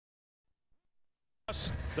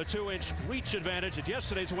The 2-inch reach advantage at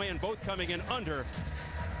yesterday's weigh-in, both coming in under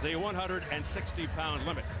the 160-pound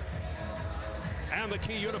limit. And the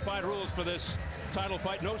key unified rules for this title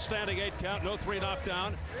fight: no standing 8 count, no 3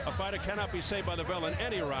 knockdown. A fighter cannot be saved by the bell in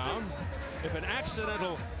any round. If an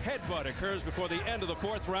accidental headbutt occurs before the end of the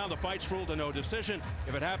 4th round, the fight's ruled a no decision.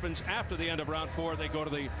 If it happens after the end of round 4, they go to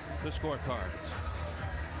the scorecards.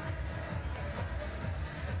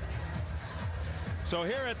 So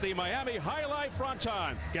here at the Miami Highlight Front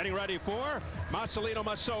Time, getting ready for Maselino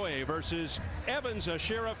Masoe versus Evans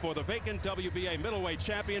Ashira for the vacant WBA middleweight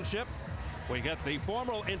championship. We get the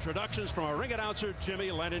formal introductions from our ring announcer, Jimmy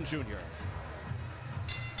Lennon Jr.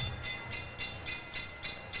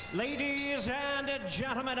 Ladies and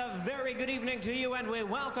gentlemen, a very good evening to you, and we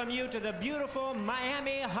welcome you to the beautiful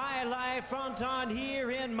Miami Highlight Fronton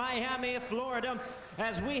here in Miami, Florida,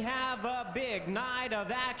 as we have a big night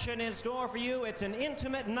of action in store for you. It's an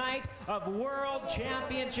intimate night of World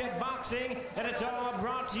Championship Boxing, and it's all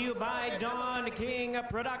brought to you by Don King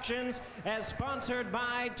Productions, as sponsored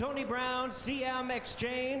by Tony Brown CM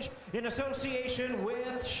Exchange in association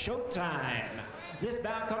with Showtime. This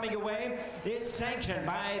bout coming your way is sanctioned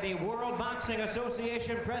by the World Boxing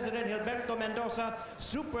Association President Gilberto Mendoza,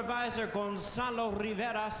 Supervisor Gonzalo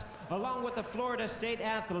Riveras, along with the Florida State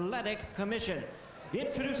Athletic Commission.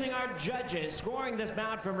 Introducing our judges, scoring this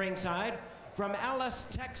bout from ringside, from Alice,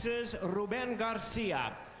 Texas, Ruben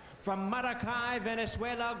Garcia. From Maracay,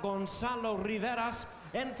 Venezuela, Gonzalo Riveras.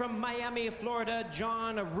 And from Miami, Florida,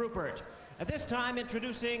 John Rupert. At this time,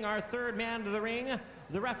 introducing our third man to the ring,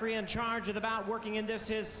 the referee in charge of the bout, working in this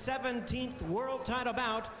his 17th world title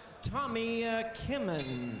bout, Tommy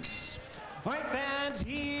Kimmons. All right, fans,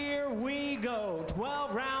 here we go.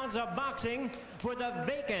 12 rounds of boxing for the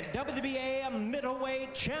vacant WBA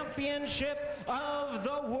middleweight championship of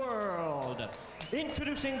the world.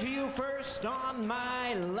 Introducing to you first on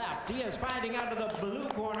my left, he is fighting out of the blue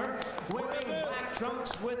corner, wearing black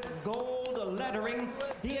trunks with gold lettering.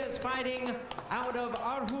 He is fighting out of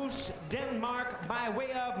Aarhus, Denmark, by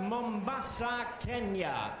way of Mombasa,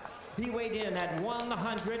 Kenya. He weighed in at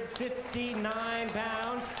 159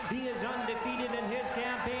 pounds. He is undefeated in his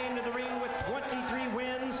campaign to the ring with 23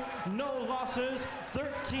 wins, no losses,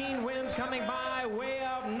 13 wins coming by way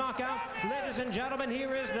of knockout. Ladies and gentlemen,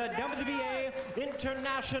 here is the WBA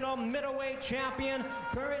International Middleweight Champion,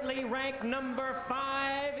 currently ranked number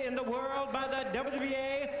 5 in the world by the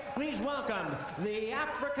WBA. Please welcome the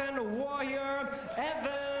African warrior,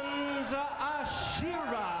 Evans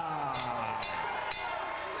Ashira.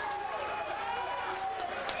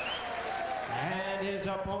 And his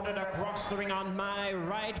opponent across the ring on my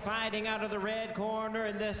right, fighting out of the red corner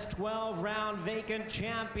in this 12-round vacant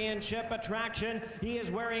championship attraction. He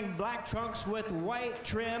is wearing black trunks with white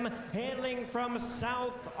trim, hailing from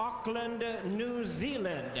South Auckland, New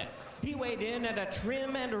Zealand. He weighed in at a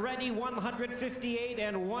trim and ready 158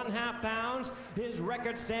 1/2 pounds. His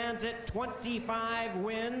record stands at 25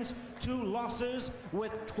 wins, 2 losses,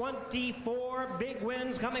 with 24 big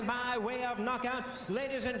wins coming by way of knockout.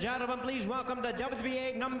 Ladies and gentlemen, please welcome the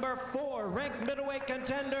WBA number 4 ranked middleweight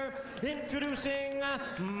contender, introducing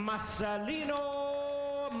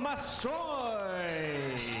Maselino Masoe.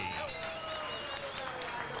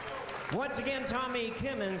 Once again, Tommy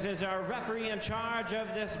Kimmons is our referee in charge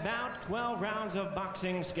of this bout. 12 rounds of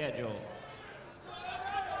boxing schedule.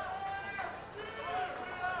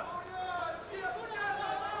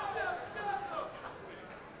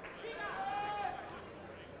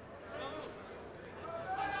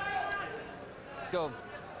 Let's go.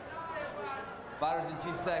 Fighters in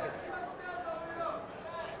chief second.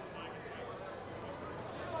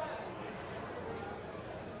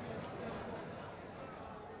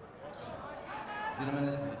 Gentlemen,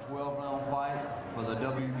 this is a 12-round fight for the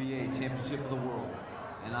WBA Championship of the World,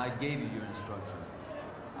 and I gave you your instructions.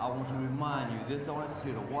 I want to remind you, this audience is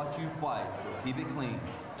here to watch you fight, so keep it clean.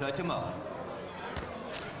 Touch him up.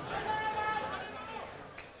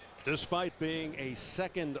 Despite being a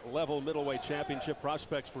second-level middleweight championship,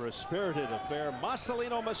 prospects for a spirited affair.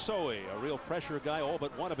 Maselino Masoe, a real pressure guy, all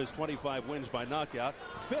but one of his 25 wins by knockout,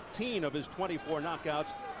 15 of his 24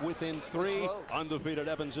 knockouts within 3. Undefeated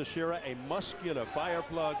Evans Ashira, a muscular fire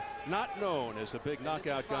plug, not known as a big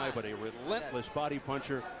knockout guy, but a relentless body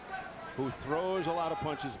puncher who throws a lot of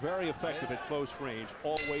punches, very effective at close range,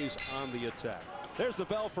 always on the attack. There's the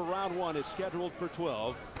bell for round 1. It's scheduled for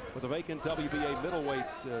 12 with a vacant WBA middleweight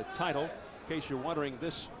title. In case you're wondering,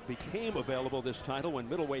 this became available, this title, when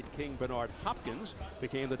middleweight king Bernard Hopkins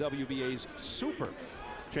became the WBA's super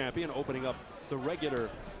champion, opening up the regular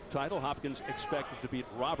title. Hopkins expected to beat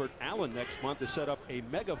Robert Allen next month to set up a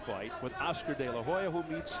mega fight with Oscar De La Hoya, who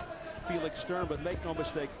meets Felix Stern, but make no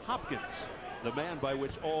mistake, Hopkins, the man by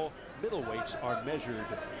which all middleweights are measured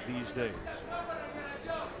these days.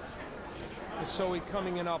 Masoe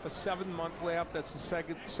coming in off a 7-month layoff. That's the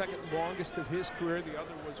second longest of his career. The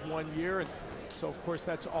other was 1 year, and so of course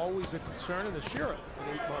that's always a concern. And Ashira,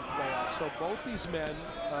 an 8-month layoff. So both these men,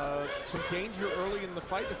 some danger early in the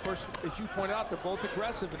fight. Of course, as you point out, they're both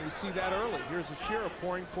aggressive, and we see that early. Here's Ashira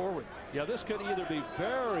pouring forward. Yeah, this could either be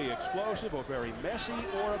very explosive or very messy,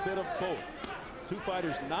 or a bit of both. Two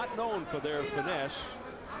fighters not known for their finesse.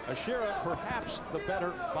 Ashira, perhaps the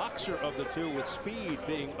better boxer of the two, with speed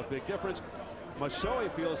being a big difference. Masoe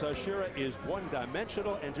feels Ashira is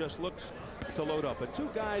one-dimensional and just looks to load up. But two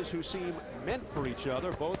guys who seem meant for each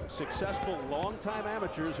other, both successful longtime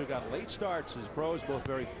amateurs who got late starts as pros, both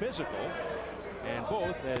very physical, and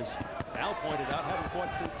both, as Al pointed out, haven't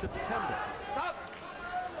fought since September.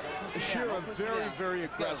 Ashira very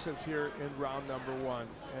aggressive here in round number 1,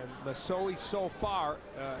 and Masoe so far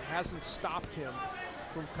hasn't stopped him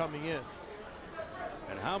from coming in.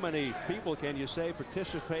 And how many people can you say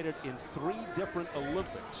participated in 3 different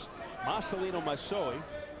Olympics? Maselino Masoe,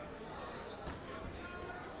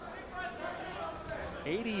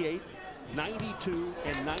 88, 92,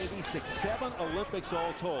 and 96. 7 Olympics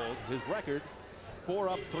all told. His record, 4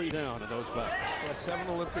 up, 3 down in those bouts. Yeah, 7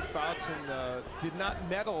 Olympic bouts, and did not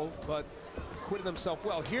medal, but acquitted himself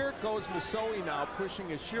well. Here goes Masoe now, pushing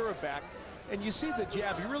Ashira back. And you see the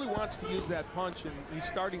jab. He really wants to use that punch, and he's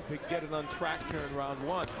starting to get it on track here in round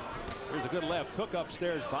 1. Here's a good left hook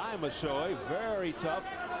upstairs by Masoe. Very tough.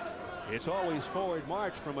 It's always forward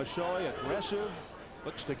march from Masoe. Aggressive.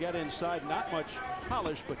 Looks to get inside. Not much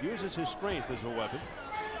polish, but uses his strength as a weapon.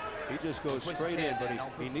 He just goes straight in, but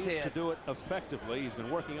he needs to do it effectively. He's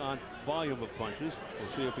been working on volume of punches.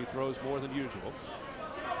 We'll see if he throws more than usual.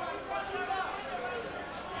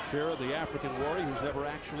 Ashira, the African warrior who's never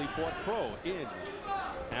actually fought pro in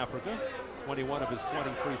Africa. 21 of his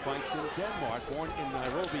 23 fights in Denmark. Born in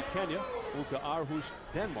Nairobi, Kenya. Moved to Aarhus,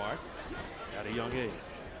 Denmark at a young age.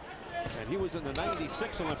 And he was in the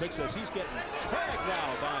 96 Olympics as he's getting tagged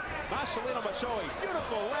now by Maselino Masoe.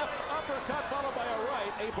 Beautiful left uppercut followed by a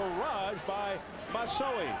right. A barrage by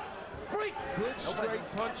Masoe. Good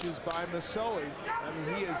straight punches by Masoe. I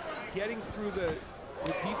mean, he is getting through the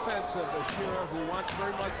defense of Ashira, who wants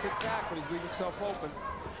very much to attack, but he's leaving himself open.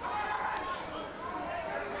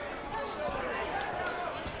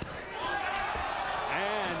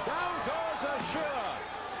 And down goes Ashira.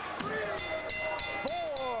 4,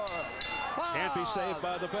 5. Can't be saved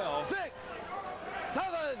by the bell. 6,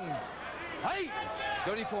 7, 8.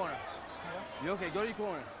 Go to your corner. You okay? Go to your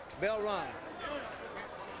corner. Bell run.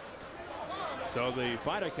 So the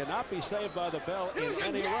fighter cannot be saved by the bell in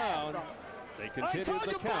any round. They continue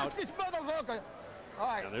the count. All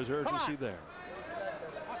right. Now there's urgency there.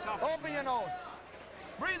 Open your nose.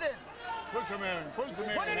 Breathe in. Put some in. Put some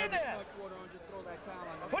in. Put it in there.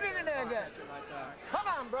 Put it in there again. Come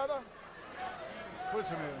on, brother. Put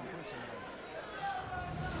some in. Put some in.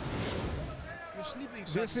 You're sleeping.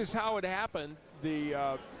 This is how it happened. The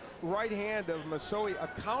right hand of Masoe, a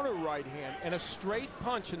counter right hand, and a straight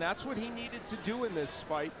punch, and that's what he needed to do in this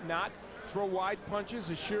fight, not throw wide punches.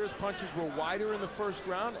 Ashira's punches were wider in the first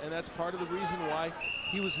round, and that's part of the reason why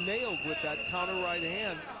he was nailed with that counter right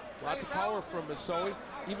hand. Lots of power from Masoe.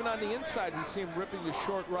 Even on the inside, we see him ripping the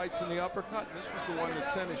short rights in the uppercut, and this was the one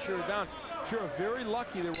that sent Ashira down. Ashira very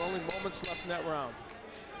lucky there were only moments left in that round.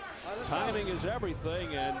 Timing is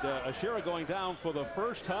everything, and Ashira going down for the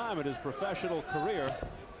first time in his professional career.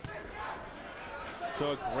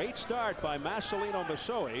 So a great start by Maselino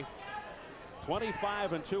Masoe.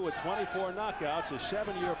 25-2 with 24 knockouts. A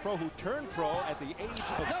 7-year pro who turned pro at the age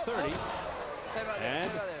of 30.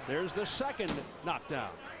 And there's the second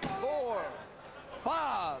knockdown. 4,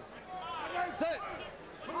 5, 6,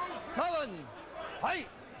 7, 8.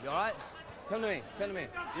 You all right? Come to me. Come to me.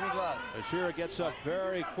 Give me gloves. Ashira gets up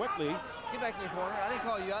very quickly. Get back in your corner. I didn't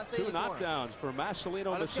call you out. Stay 2 in your corner. knockdowns for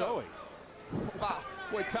Maselino Let's Masoe. go.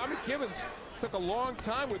 Boy, Tommy Gibbons took a long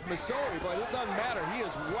time with Masoe, but it doesn't matter. He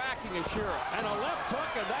is whacking Ashira. And a left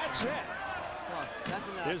hook, and that's it. Come on. That's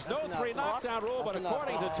enough. There's no That's 3 enough. knockdown rule, but That's enough.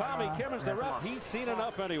 according to Tommy Kimmons, the ref, he's seen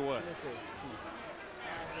enough anyway.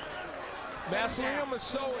 Maselino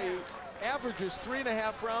Masoe averages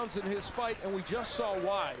 3.5 rounds in his fight, and we just saw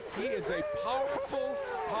why. He is a powerful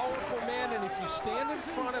man, and if you stand in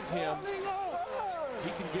front of him,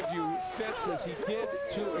 he can give you fits as he did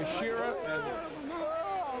to Ashira, and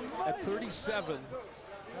at 37,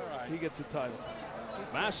 he gets a title.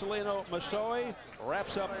 Maselino Masoe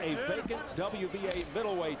wraps up a vacant WBA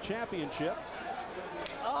middleweight championship.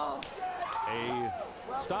 A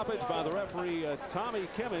Stoppage by the referee, Tommy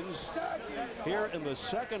Kimmins, here in the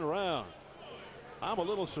second round. I'm a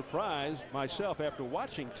little surprised myself after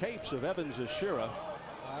watching tapes of Evans Ashira.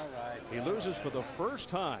 He loses for the first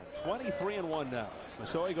time, 23-1 now.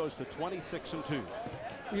 Masoe goes to 26-2.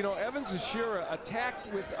 You know, Evans Ashira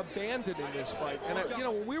attacked with abandon in this fight. And, you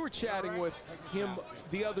know, when we were chatting with him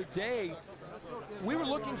the other day, we were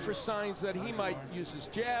looking for signs that he might use his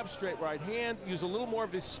jab, straight right hand, use a little more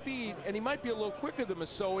of his speed, and he might be a little quicker than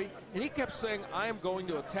Masoe. And he kept saying, I am going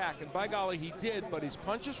to attack. And by golly, he did, but his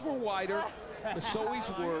punches were wider.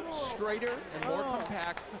 Masoe's were straighter and more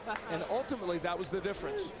compact, and ultimately that was the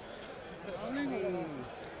difference.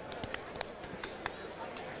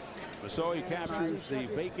 Masoe captures the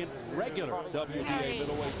vacant regular WBA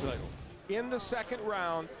middleweight title. In the second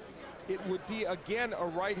round, it would be again a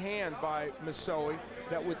right hand by Masoe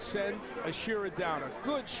that would send Ashira down. A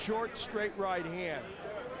good, short, straight right hand.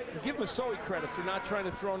 And give Masoe credit for not trying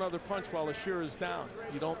to throw another punch while Ashira is down.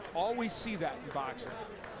 You don't always see that in boxing.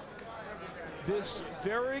 This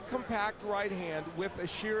very compact right hand with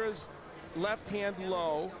Ashira's left hand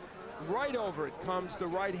low. Right over it comes the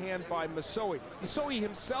right hand by Masoe. Masoe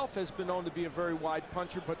himself has been known to be a very wide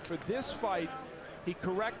puncher, but for this fight, he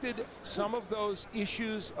corrected some of those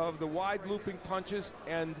issues of the wide looping punches,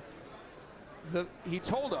 and he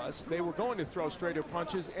told us they were going to throw straighter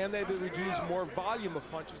punches and they would use more volume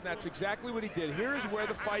of punches, and that's exactly what he did. Here's where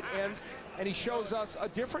the fight ends, and he shows us a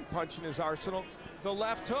different punch in his arsenal, the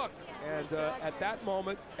left hook. And at that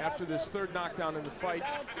moment, after this third knockdown in the fight,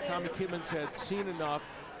 Tommy Kimmins had seen enough.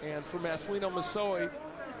 And for Maselino Masoe,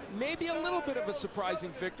 maybe a little bit of a surprising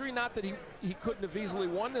victory. Not that he couldn't have easily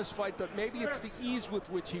won this fight, but maybe it's the ease with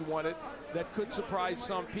which he won it that could surprise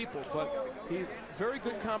some people. But he very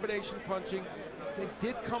good combination punching. They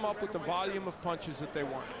did come up with the volume of punches that they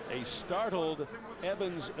want. A startled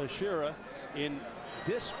Evans Ashira in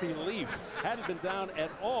disbelief. Hadn't been down at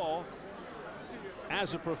all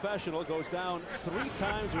as a professional, goes down 3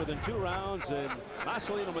 times within 2 rounds, and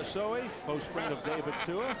Maselino Masoe, close friend of David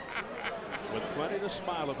Tua, with plenty to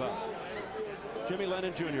smile about. Jimmy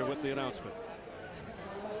Lennon Jr. with the announcement.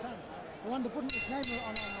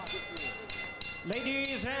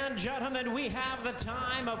 Ladies and gentlemen, we have the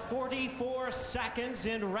time of 44 seconds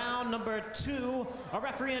in round number 2. A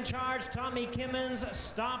referee in charge, Tommy Kimmins,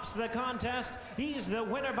 stops the contest. He's the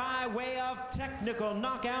winner by way of technical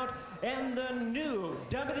knockout and the new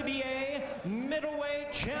WBA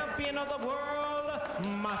middleweight champion of the world,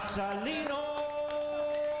 Maselino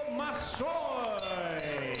Masoe.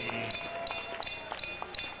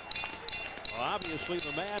 Obviously,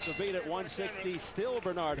 the man to beat at 160, still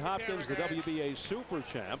Bernard Hopkins, the WBA super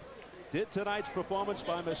champ. Did tonight's performance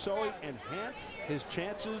by Masoe enhance his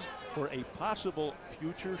chances for a possible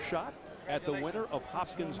future shot at the winner of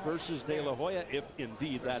Hopkins versus De La Hoya, if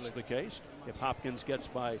indeed that's the case? If Hopkins gets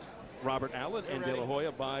by Robert Allen and De La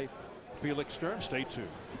Hoya by Felix Sturm. Stay tuned.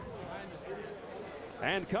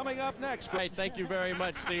 And coming up next. Hey, thank you very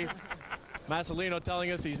much, Steve. Maselino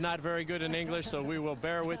telling us he's not very good in English, so we will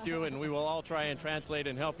bear with you and we will all try and translate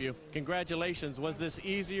and help you. Congratulations. Was this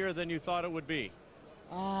easier than you thought it would be?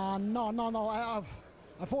 No.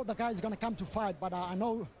 I thought the guy's going to come to fight, but I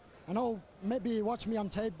know maybe he watched me on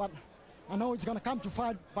tape, but I know he's going to come to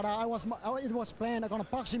fight. But it was planned. I'm going to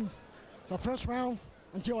box him the first round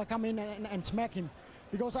until I come in and smack him.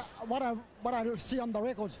 Because what I see on the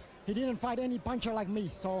records, he didn't fight any puncher like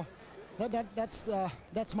me. So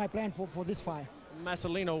that's my plan for this fight.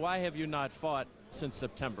 Maselino, why have you not fought since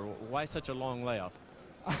September? Why such a long layoff?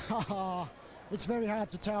 It's very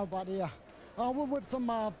hard to tell, but yeah, with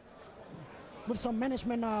some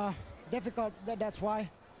management difficult. That's why.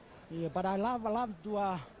 Yeah, but I love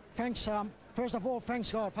to thanks first of all,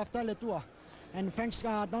 thanks God for the tour, and thanks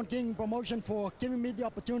Don King Promotion for giving me the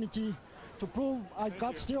opportunity to prove I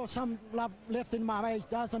got still some love left in my age.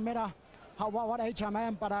 Doesn't matter what age I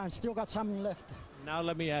am, but I still got something left. Now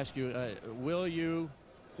let me ask you, will you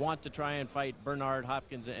want to try and fight Bernard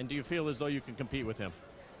Hopkins, and do you feel as though you can compete with him?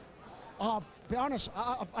 Be honest,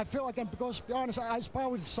 I feel I can, because be honest, I spar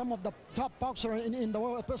with some of the top boxers in the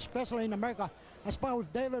world, especially in America. I spar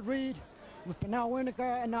with David Reed, with Pernell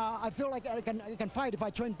Winiker, and I feel like I can fight if I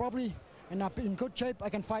train properly and I'm in good shape. I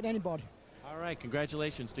can fight anybody. All right,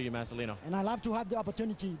 congratulations to you, Maselino. And I love to have the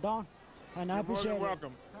opportunity, Don, and I appreciate it. You're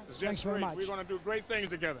welcome. Thanks very much. We're going to do great things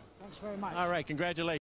together. Thanks very much. All right, congratulations.